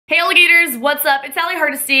Hey alligators, what's up? It's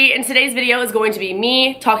Hardesty, and today's video is going to be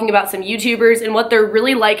me talking about some YouTubers and what they're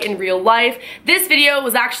really like in real life. This video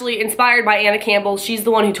was actually inspired by Anna Campbell. She's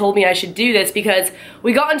the one who told me I should do this because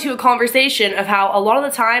we got into a conversation of how a lot of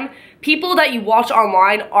the time people that you watch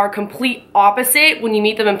online are complete opposite when you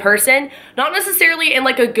meet them in person. Not necessarily in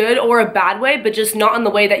like a good or a bad way, but just not in the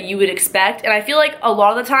way that you would expect. And I feel like a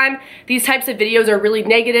lot of the time, these types of videos are really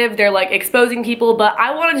negative. They're like exposing people, but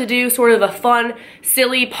I wanted to do sort of a fun,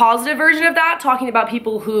 silly, positive version of that, talking about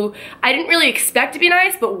people who I didn't really expect to be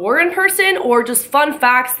nice, but were in person, or just fun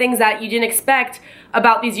facts, things that you didn't expect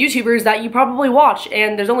about these YouTubers that you probably watch,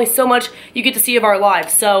 and there's only so much you get to see of our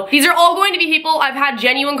lives. So these are all going to be people I've had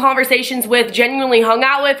genuine conversations with, genuinely hung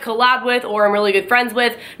out with, collabed with, or I'm really good friends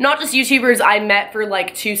with, not just YouTubers I met for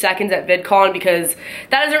like 2 seconds at VidCon, because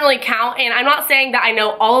that doesn't really count. And I'm not saying that I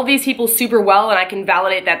know all of these people super well and I can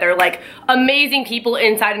validate that they're like amazing people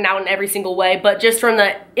inside and out in every single way, but just from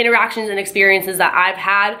the interactions and experiences that I've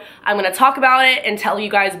had, I'm gonna talk about it and tell you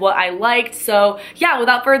guys what I liked. So yeah,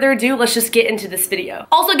 without further ado, let's just get into this video.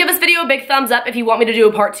 Also, give this video a big thumbs up if you want me to do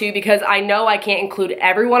a part 2, because I know I can't include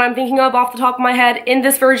everyone I'm thinking of off the top of my head in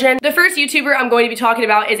this version. The first YouTuber I'm going to be talking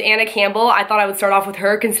about is Anna Campbell. I thought I would start off with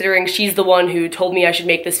her, considering she's the one who told me I should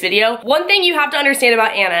make this video. One thing you have to understand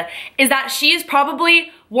about Anna is that she is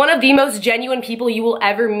probably one of the most genuine people you will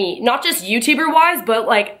ever meet. Not just YouTuber wise, but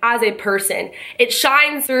like as a person. It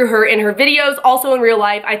shines through her in her videos, also in real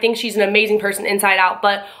life. I think she's an amazing person inside out.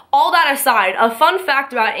 But all that aside, a fun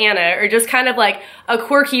fact about Anna, or just kind of like a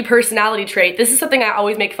quirky personality trait, this is something I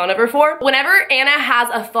always make fun of her for. Whenever Anna has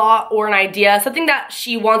a thought or an idea, something that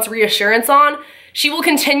she wants reassurance on, she will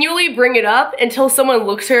continually bring it up until someone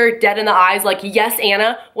looks her dead in the eyes like, yes,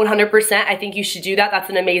 Anna, 100%, I think you should do that. That's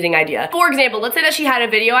an amazing idea. For example, let's say that she had a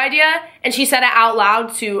video idea and she said it out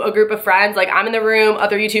loud to a group of friends, like I'm in the room,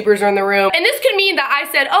 other YouTubers are in the room. And this could mean that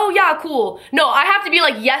I said, oh yeah, cool. No, I have to be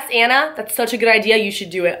like, yes, Anna, that's such a good idea, you should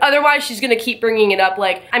do it. Otherwise, she's gonna keep bringing it up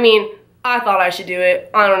like, I thought I should do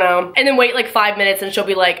it, I don't know. And then wait like 5 minutes and she'll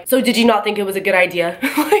be like, so did you not think it was a good idea?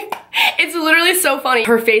 Like, it's literally so funny.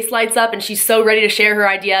 Her face lights up and she's so ready to share her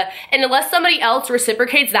idea. And unless somebody else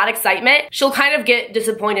reciprocates that excitement, she'll kind of get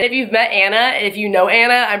disappointed. If you've met Anna, if you know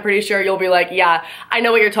Anna, I'm pretty sure you'll be like, yeah, I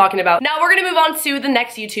know what you're talking about. Now we're gonna move on to the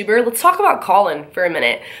next YouTuber. Let's talk about Kahlen for a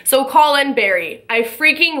minute. So Kahlen Barry, I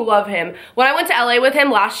freaking love him. When I went to LA with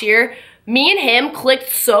him last year, me and him clicked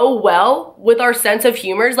so well with our sense of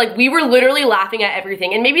humors. Like, we were literally laughing at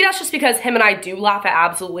everything. And maybe that's just because him and I do laugh at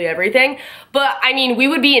absolutely everything. But I mean, we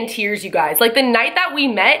would be in tears, you guys. Like, the night that we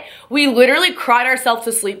met, we literally cried ourselves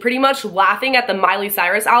to sleep pretty much laughing at the Miley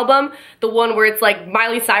Cyrus album. The one where it's like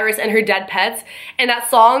Miley Cyrus and her dead pets. And that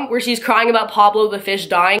song where she's crying about Pablo the fish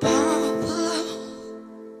dying.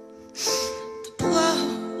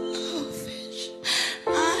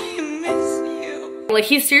 Like,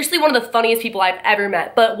 he's seriously one of the funniest people I've ever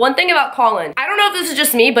met. But one thing about Kahlen, I don't know if this is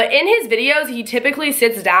just me, but in his videos, he typically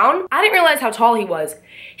sits down. I didn't realize how tall he was.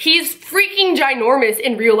 He's freaking ginormous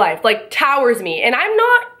in real life, like towers me. And I'm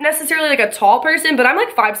not necessarily like a tall person, but I'm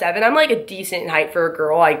like 5'7". I'm like a decent height for a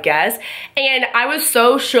girl, I guess. And I was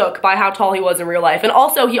so shook by how tall he was in real life. And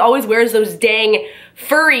also, he always wears those dang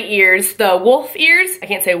furry ears, the wolf ears. I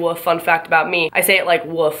can't say wolf, fun fact about me. I say it like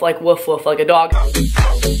woof, like woof woof, like a dog.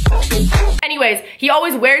 Anyways, he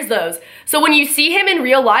always wears those. So when you see him in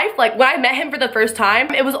real life, like when I met him for the first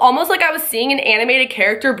time, it was almost like I was seeing an animated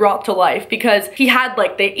character brought to life, because he had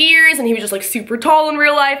like the ears and he was just like super tall in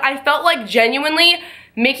real life. I felt like genuinely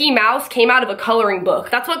Mickey Mouse came out of a coloring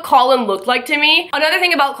book. That's what Kahlen looked like to me. Another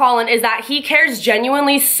thing about Kahlen is that he cares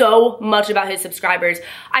genuinely so much about his subscribers.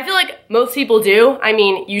 I feel like most people do. I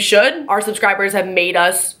mean, you should. Our subscribers have made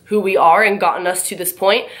us who we are and gotten us to this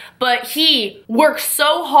point. But he works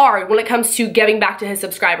so hard when it comes to giving back to his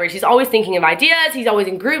subscribers. He's always thinking of ideas. He's always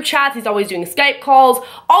in group chats. He's always doing Skype calls.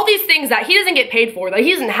 All these things that he doesn't get paid for, that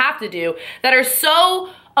he doesn't have to do, that are so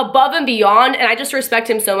above and beyond, and I just respect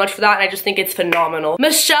him so much for that, and I just think it's phenomenal.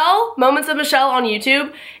 Michelle, Moments of Michelle on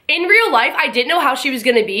YouTube, in real life, I didn't know how she was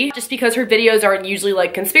gonna be, just because her videos aren't usually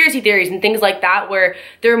like conspiracy theories and things like that, where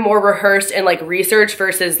they're more rehearsed and like research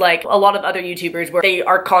versus like a lot of other YouTubers where they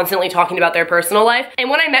are constantly talking about their personal life. And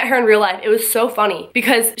when I met her in real life, it was so funny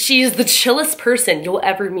because she's the chillest person you'll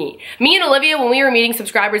ever meet. Me and Olivia, when we were meeting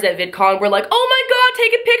subscribers at VidCon, we're like, oh my god,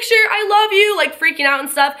 take a picture, I love you, like freaking out and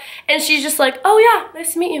stuff. And she's just like, oh yeah,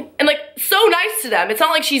 nice to meet you. And like, so nice to them. It's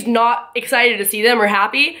not like she's not excited to see them or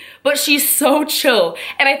happy, but she's so chill.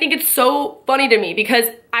 And I think it's so funny to me because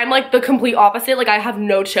I'm like the complete opposite. Like I have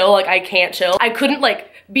no chill, like I can't chill. I couldn't like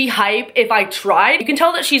be hype if I tried. You can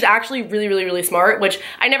tell that she's actually really smart, which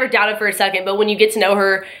I never doubted for a second, but when you get to know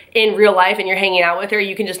her in real life and you're hanging out with her,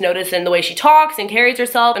 you can just notice in the way she talks and carries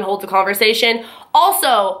herself and holds a conversation.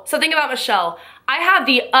 Also, something about Michelle, I have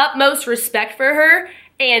the utmost respect for her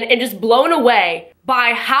and just blown away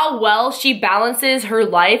by how well she balances her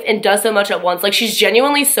life and does so much at once. Like she's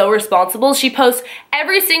genuinely so responsible. She posts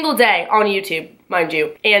every single day on YouTube, mind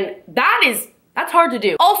you, and that's hard to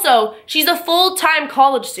do. Also, she's a full-time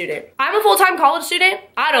college student. I'm a full-time college student.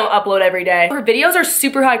 I don't upload every day. Her videos are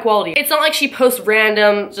super high quality. It's not like she posts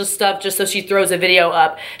random stuff just so she throws a video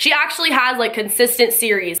up. She actually has like consistent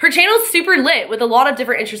series. Her channel's super lit with a lot of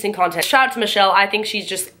different interesting content. Shout out to Michelle. I think she's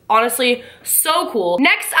just honestly so cool.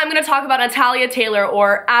 Next, I'm gonna talk about Natalia Taylor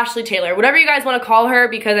or Ashley Taylor, whatever you guys wanna call her,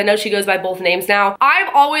 because I know she goes by both names now.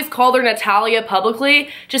 I've always called her Natalia publicly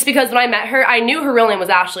just because when I met her, I knew her real name was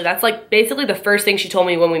Ashley. That's like basically the first thing she told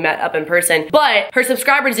me when we met up in person. But her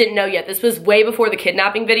subscribers didn't know yet. This was way before the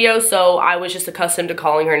kidnapping video, so I was just accustomed to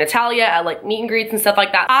calling her Natalia at like meet and greets and stuff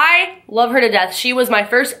like that. I love her to death. She was my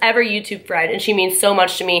first ever YouTube friend and she means so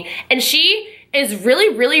much to me. And she is really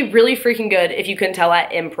freaking good, if you couldn't tell, at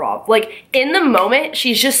improv. Like, in the moment,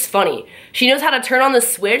 she's just funny. She knows how to turn on the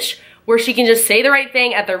switch where she can just say the right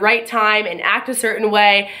thing at the right time and act a certain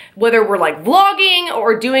way, whether we're like vlogging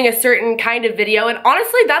or doing a certain kind of video. And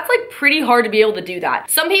honestly, that's like pretty hard to be able to do that.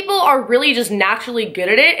 Some people are really just naturally good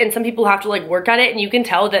at it and some people have to like work at it, and you can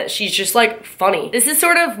tell that she's just like funny. This is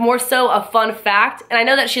sort of more so a fun fact, and I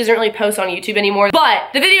know that she doesn't really post on YouTube anymore,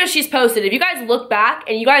 but the videos she's posted, if you guys look back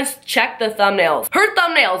and you guys check the thumbnails, her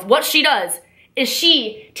thumbnails, what she does is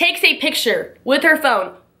she takes a picture with her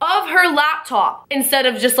phone of her laptop instead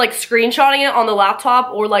of just like screenshotting it on the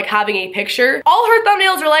laptop or like having a picture. All her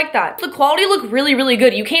thumbnails are like that. The quality looked really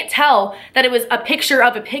good. You can't tell that it was a picture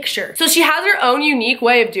of a picture. So she has her own unique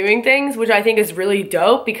way of doing things, which I think is really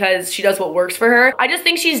dope because she does what works for her. I just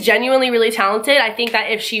think she's genuinely really talented. I think that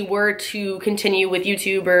if she were to continue with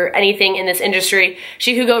YouTube or anything in this industry,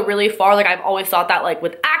 she could go really far. Like I've always thought that, like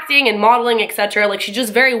with acting and modeling, etc. Like she's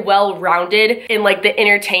just very well rounded in like the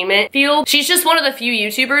entertainment field. She's just one of the few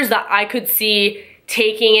YouTubers that I could see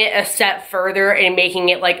taking it a step further and making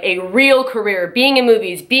it like a real career, being in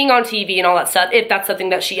movies, being on TV and all that stuff, if that's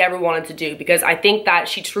something that she ever wanted to do, because I think that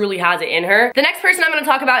she truly has it in her. The next person I'm gonna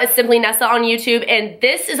talk about is SimplyNessa on YouTube, and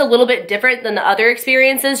this is a little bit different than the other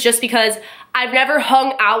experiences just because I've never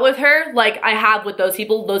hung out with her like I have with those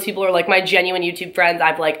people. Those people are like my genuine YouTube friends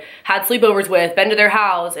I've like had sleepovers with, been to their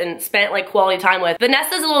house, and spent like quality time with.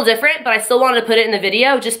 Vanessa's a little different, but I still wanted to put it in the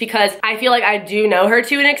video just because I feel like I do know her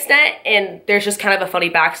to an extent, and there's just kind of a funny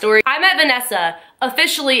backstory. I met Vanessa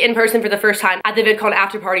officially in person for the first time at the VidCon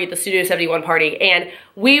after party at the Studio 71 party, and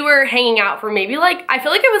we were hanging out for maybe like, I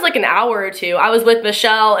feel like it was like an hour or two. I was with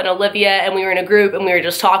Michelle and Olivia and we were in a group and we were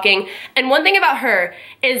just talking. And one thing about her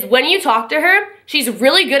is when you talk to her, she's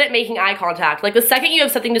really good at making eye contact. Like the second you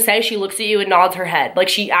have something to say, she looks at you and nods her head. Like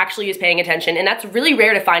she actually is paying attention, and that's really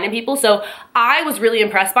rare to find in people. So I was really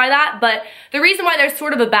impressed by that. But the reason why there's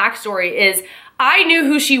sort of a backstory is I knew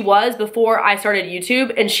who she was before I started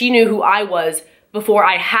YouTube, and she knew who I was before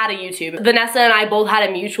I had a YouTube. Vanessa and I both had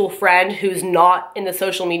a mutual friend who's not in the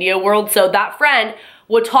social media world, so that friend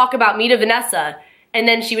would talk about me to Vanessa, and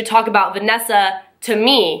then she would talk about Vanessa to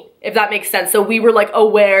me, if that makes sense. So we were like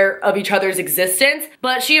aware of each other's existence,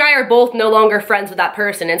 but she and I are both no longer friends with that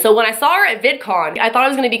person. And so when I saw her at VidCon, I thought it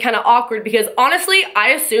was gonna be kind of awkward because honestly, I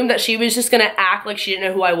assumed that she was just gonna act like she didn't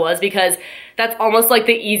know who I was, because that's almost like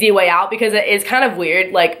the easy way out, because it is kind of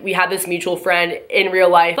weird. Like we had this mutual friend in real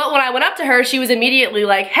life. But when I went up to her, she was immediately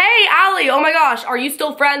like, "Hey, Allie, oh my gosh, are you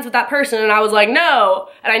still friends with that person?" And I was like, "No."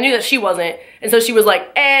 And I knew that she wasn't. And so she was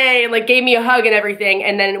like, "Hey," and like gave me a hug and everything.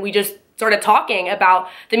 And then we just started talking about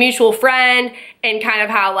the mutual friend and kind of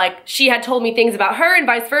how like she had told me things about her and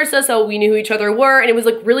vice versa, so we knew who each other were. And it was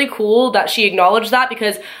like really cool that she acknowledged that,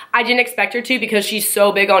 because I didn't expect her to, because she's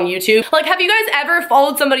so big on YouTube. Like, have you guys ever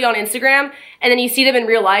followed somebody on Instagram and then you see them in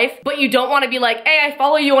real life, but you don't want to be like, "Hey, I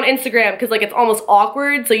follow you on Instagram," because like it's almost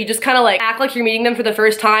awkward, so you just kind of like act like you're meeting them for the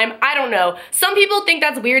first time. I don't know. Some people think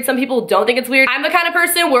that's weird, some people don't think it's weird. I'm the kind of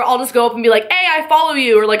person where I'll just go up and be like, "Hey, I follow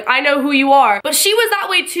you," or like, "I know who you are." But she was that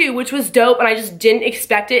way too, which was dope, and I just didn't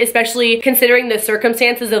expect it, especially considering the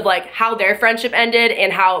circumstances of like how their friendship ended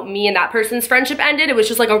and how me and that person's friendship ended. It was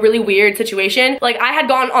just like a really weird situation. Like I had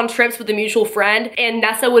gone on trips with a mutual friend and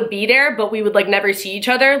Nessa would be there, but we would like never see each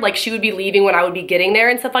other. Like she would be leaving when I would be getting there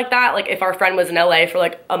and stuff like that. Like if our friend was in LA for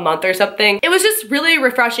like a month or something. It was just really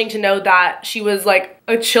refreshing to know that she was like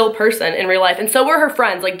a chill person in real life, and so were her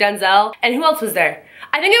friends like Denzel, and who else was there?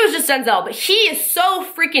 I think it was just Denzel, but he is so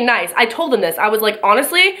freaking nice. I told him this. I was like,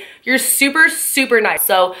 honestly, you're super, super nice.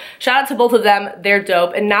 So shout out to both of them. They're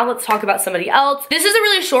dope. And now let's talk about somebody else. This is a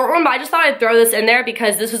really short one, but I just thought I'd throw this in there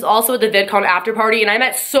because this was also at the VidCon after party, and I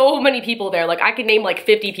met so many people there. Like, I could name like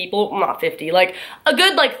 50 people, well, not 50, like a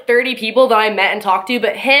good like 30 people that I met and talked to,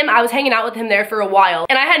 but him, I was hanging out with him there for a while,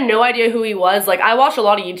 and I had no idea who he was. Like, I watch a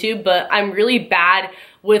lot of YouTube, but I'm really bad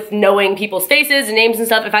with knowing people's faces and names and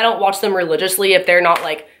stuff if I don't watch them religiously, if they're not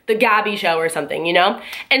like the Gabby show or something, you know?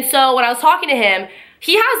 And so when I was talking to him,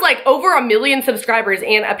 he has like over 1 million subscribers,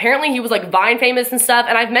 and apparently he was like Vine famous and stuff.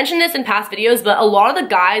 And I've mentioned this in past videos, but a lot of the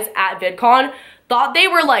guys at VidCon thought they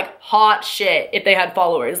were like hot shit if they had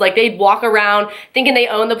followers. Like, they'd walk around thinking they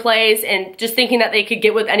owned the place and just thinking that they could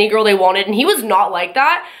get with any girl they wanted. And he was not like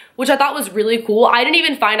that, which I thought was really cool. I didn't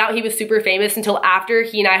even find out he was super famous until after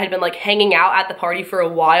he and I had been like hanging out at the party for a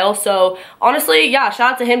while. So honestly, yeah,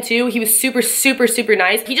 shout out to him too. He was super, super, super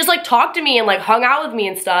nice. He just like talked to me and like hung out with me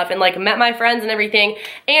and stuff and like met my friends and everything.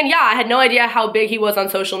 And yeah, I had no idea how big he was on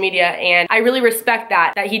social media, and I really respect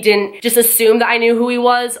that he didn't just assume that I knew who he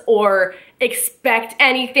was or expect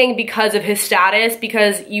anything because of his status,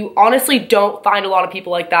 because you honestly don't find a lot of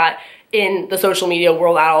people like that in the social media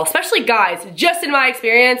world at all, especially guys. Just in my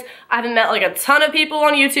experience, I haven't met like a ton of people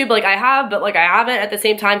on YouTube, like I have, but like I haven't at the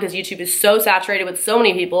same time because YouTube is so saturated with so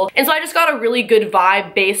many people. And so I just got a really good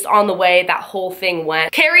vibe based on the way that whole thing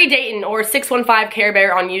went. Carrie Dayton, or 615 Care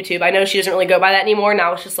Bear on YouTube. I know she doesn't really go by that anymore.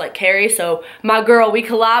 Now it's just like Carrie. So my girl, we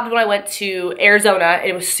collabed when I went to Arizona.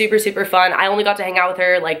 It was super, super fun. I only got to hang out with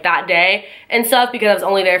her like that day and stuff because I was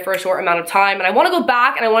only there for a short amount of time. And I want to go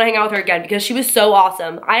back and I want to hang out with her again because she was so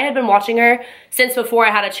awesome. I had been watching her since before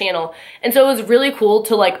I had a channel. And so it was really cool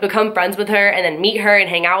to like become friends with her and then meet her and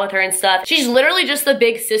hang out with her and stuff. She's literally just the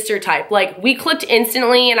big sister type. Like, we clicked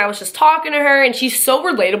instantly and I was just talking to her, and she's so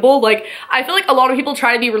relatable. Like, I feel like a lot of people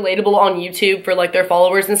try to be relatable on YouTube for like their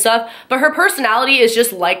followers and stuff, but her personality is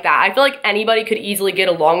just like that. I feel like anybody could easily get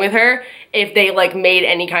along with her if they like made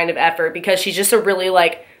any kind of effort, because she's just a really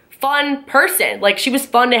like fun person. Like, she was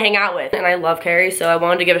fun to hang out with, and I love Carrie, so I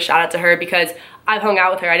wanted to give a shout out to her because I've hung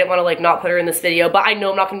out with her. I didn't want to like not put her in this video, but I know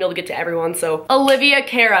I'm not gonna be able to get to everyone. So Olivia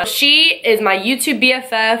Cara, she is my YouTube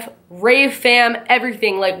BFF, rave fam,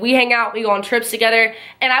 everything. Like, we hang out, we go on trips together,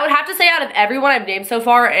 and I would have to say out of everyone I've named so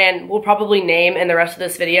far, and will probably name in the rest of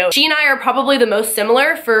this video, she and I are probably the most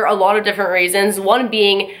similar for a lot of different reasons. One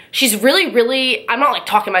being, she's really, I'm not like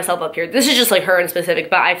talking myself up here, this is just like her in specific,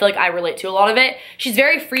 but I feel like I relate to a lot of it. She's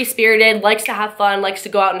very free-spirited, likes to have fun, likes to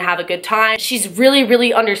go out and have a good time. She's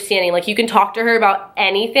really understanding. Like, you can talk to her about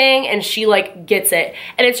anything and she like gets it.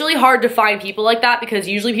 And it's really hard to find people like that because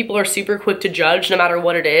usually people are super quick to judge no matter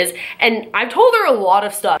what it is. And I've told her a lot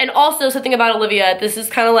of stuff. And also, something about Olivia, this is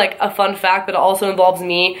kind of like a fun fact, but it also involves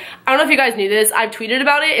me. I don't know if you guys knew this. I've tweeted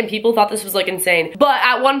about it and people thought this was like insane. But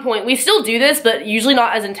at one point, we still do this, but usually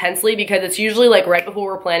not as intensely because it's usually like right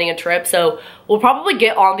before we're planning a trip. So we'll probably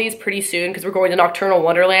get on these pretty soon because we're going to Nocturnal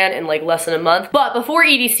Wonderland in like less than a month. But before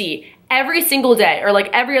EDC, every single day or like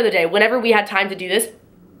every other day, whenever we had time to do this,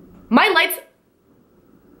 my lights,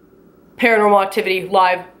 Paranormal Activity,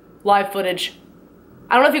 live footage.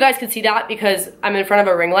 I don't know if you guys can see that because I'm in front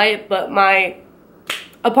of a ring light, but my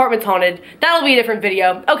apartment's haunted. That'll be a different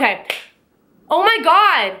video. Okay. Oh my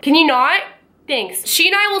God. Can you not? Thanks. She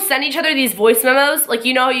and I will send each other these voice memos. Like,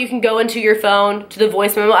 you know how you can go into your phone to the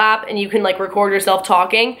voice memo app and you can like record yourself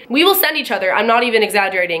talking? We will send each other, I'm not even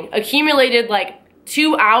exaggerating, accumulated like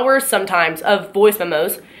 2 hours sometimes of voice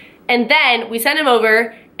memos. And then we send them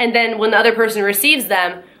over, and then when the other person receives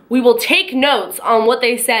them, we will take notes on what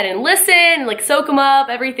they said and listen, like soak them up,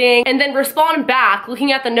 everything, and then respond back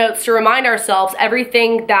looking at the notes to remind ourselves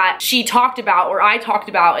everything that she talked about or I talked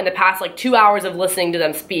about in the past like 2 hours of listening to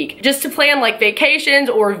them speak. Just to plan like vacations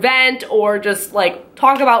or vent or just like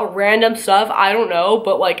talk about random stuff. I don't know,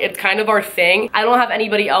 but like it's kind of our thing. I don't have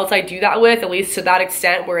anybody else I do that with, at least to that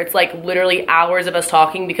extent, where it's like literally hours of us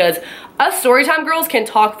talking, because us storytime girls can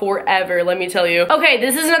talk forever, let me tell you. Okay,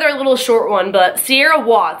 this is another little short one, but Sierra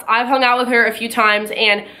Watts, I've hung out with her a few times,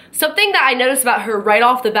 and something that I noticed about her right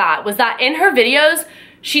off the bat was that in her videos,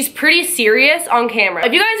 she's pretty serious on camera.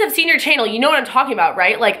 If you guys have seen her channel, you know what I'm talking about,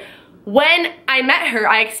 right? Like, when I met her,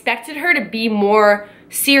 I expected her to be more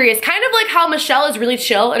serious, kind of like how Michelle is really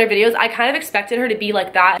chill in her videos. I kind of expected her to be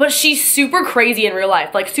like that, but she's super crazy in real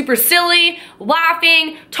life, like super silly,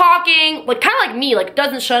 laughing, talking, like kind of like me, like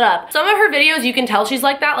doesn't shut up. Some of her videos you can tell she's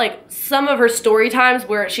like that, like some of her story times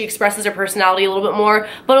where she expresses her personality a little bit more,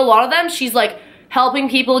 but a lot of them she's like helping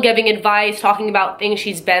people, giving advice, talking about things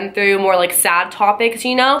she's been through, more like sad topics,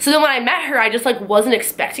 you know? So then when I met her, I just like wasn't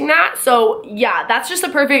expecting that. So yeah, that's just a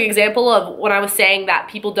perfect example of when I was saying that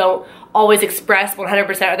people don't always express 100%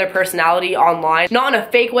 of their personality online. Not in a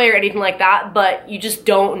fake way or anything like that, but you just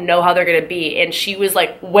don't know how they're gonna be. And she was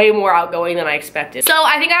like way more outgoing than I expected. So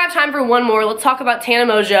I think I have time for one more. Let's talk about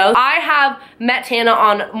Tana Mongeau. I have met Tana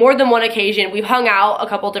on more than one occasion. We've hung out a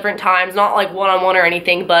couple different times, not like one-on-one or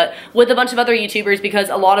anything, but with a bunch of other YouTubers because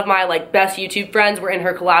a lot of my like best YouTube friends were in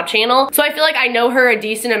her collab channel. So I feel like I know her a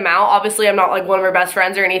decent amount. Obviously, I'm not like one of her best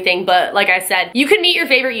friends or anything, but like I said, you could meet your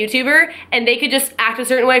favorite YouTuber and they could just act a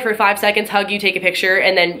certain way for 5 seconds, hug you, take a picture,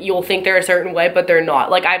 and then you'll think they're a certain way, but they're not.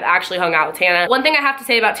 Like, I've actually hung out with Tana. One thing I have to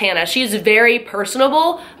say about Tana, she's very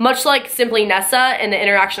personable, much like SimplyNessa and the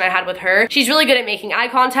interaction I had with her. She's really good at making eye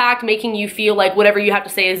contact, making you feel like whatever you have to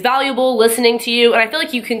say is valuable, listening to you, and I feel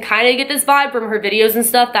like you can kind of get this vibe from her videos and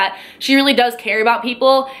stuff that she really does care about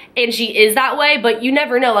people, and she is that way, but you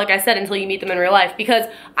never know, like I said, until you meet them in real life, because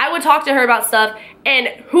I would talk to her about stuff, and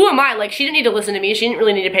who am I? Like, she didn't need to listen to me, she didn't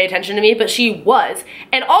really need to pay attention to me, but she was.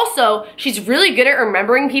 And also, she's really good at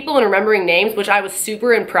remembering people and remembering names, which I was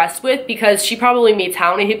super impressed with because she probably meets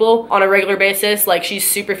how many people on a regular basis. Like, she's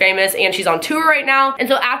super famous and she's on tour right now. And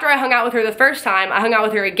so after I hung out with her the first time, I hung out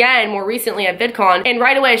with her again more recently at VidCon, and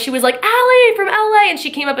right away she was like, Allie from LA, and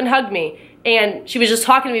she came up and hugged me. And she was just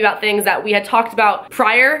talking to me about things that we had talked about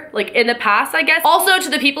prior, like in the past, I guess. Also, to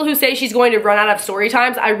the people who say she's going to run out of story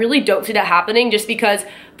times, I really don't see that happening just because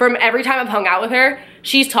from every time I've hung out with her,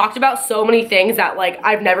 she's talked about so many things that like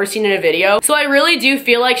I've never seen in a video. So I really do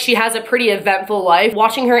feel like she has a pretty eventful life.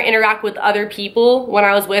 Watching her interact with other people when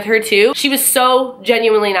I was with her too, she was so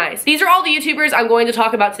genuinely nice. These are all the YouTubers I'm going to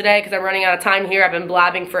talk about today because I'm running out of time here. I've been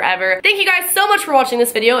blabbing forever. Thank you guys so much for watching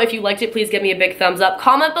this video. If you liked it, please give me a big thumbs up.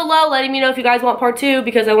 Comment below letting me know if you guys want part 2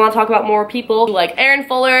 because I want to talk about more people like Aaron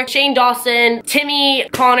Fuller, Shane Dawson, Timmy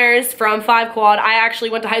Connors from 5 Quad. I actually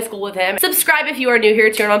went to high school with him. Subscribe if you are new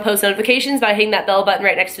here. Turn on post notifications by hitting that bell button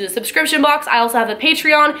right next to the subscription box. I also have a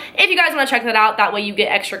Patreon if you guys want to check that out. That way you get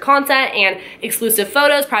extra content and exclusive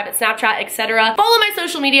photos, private Snapchat, etc. Follow my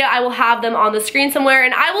social media. I will have them on the screen somewhere,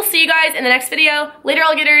 and I will see you guys in the next video. Later,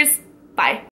 alligators. Bye.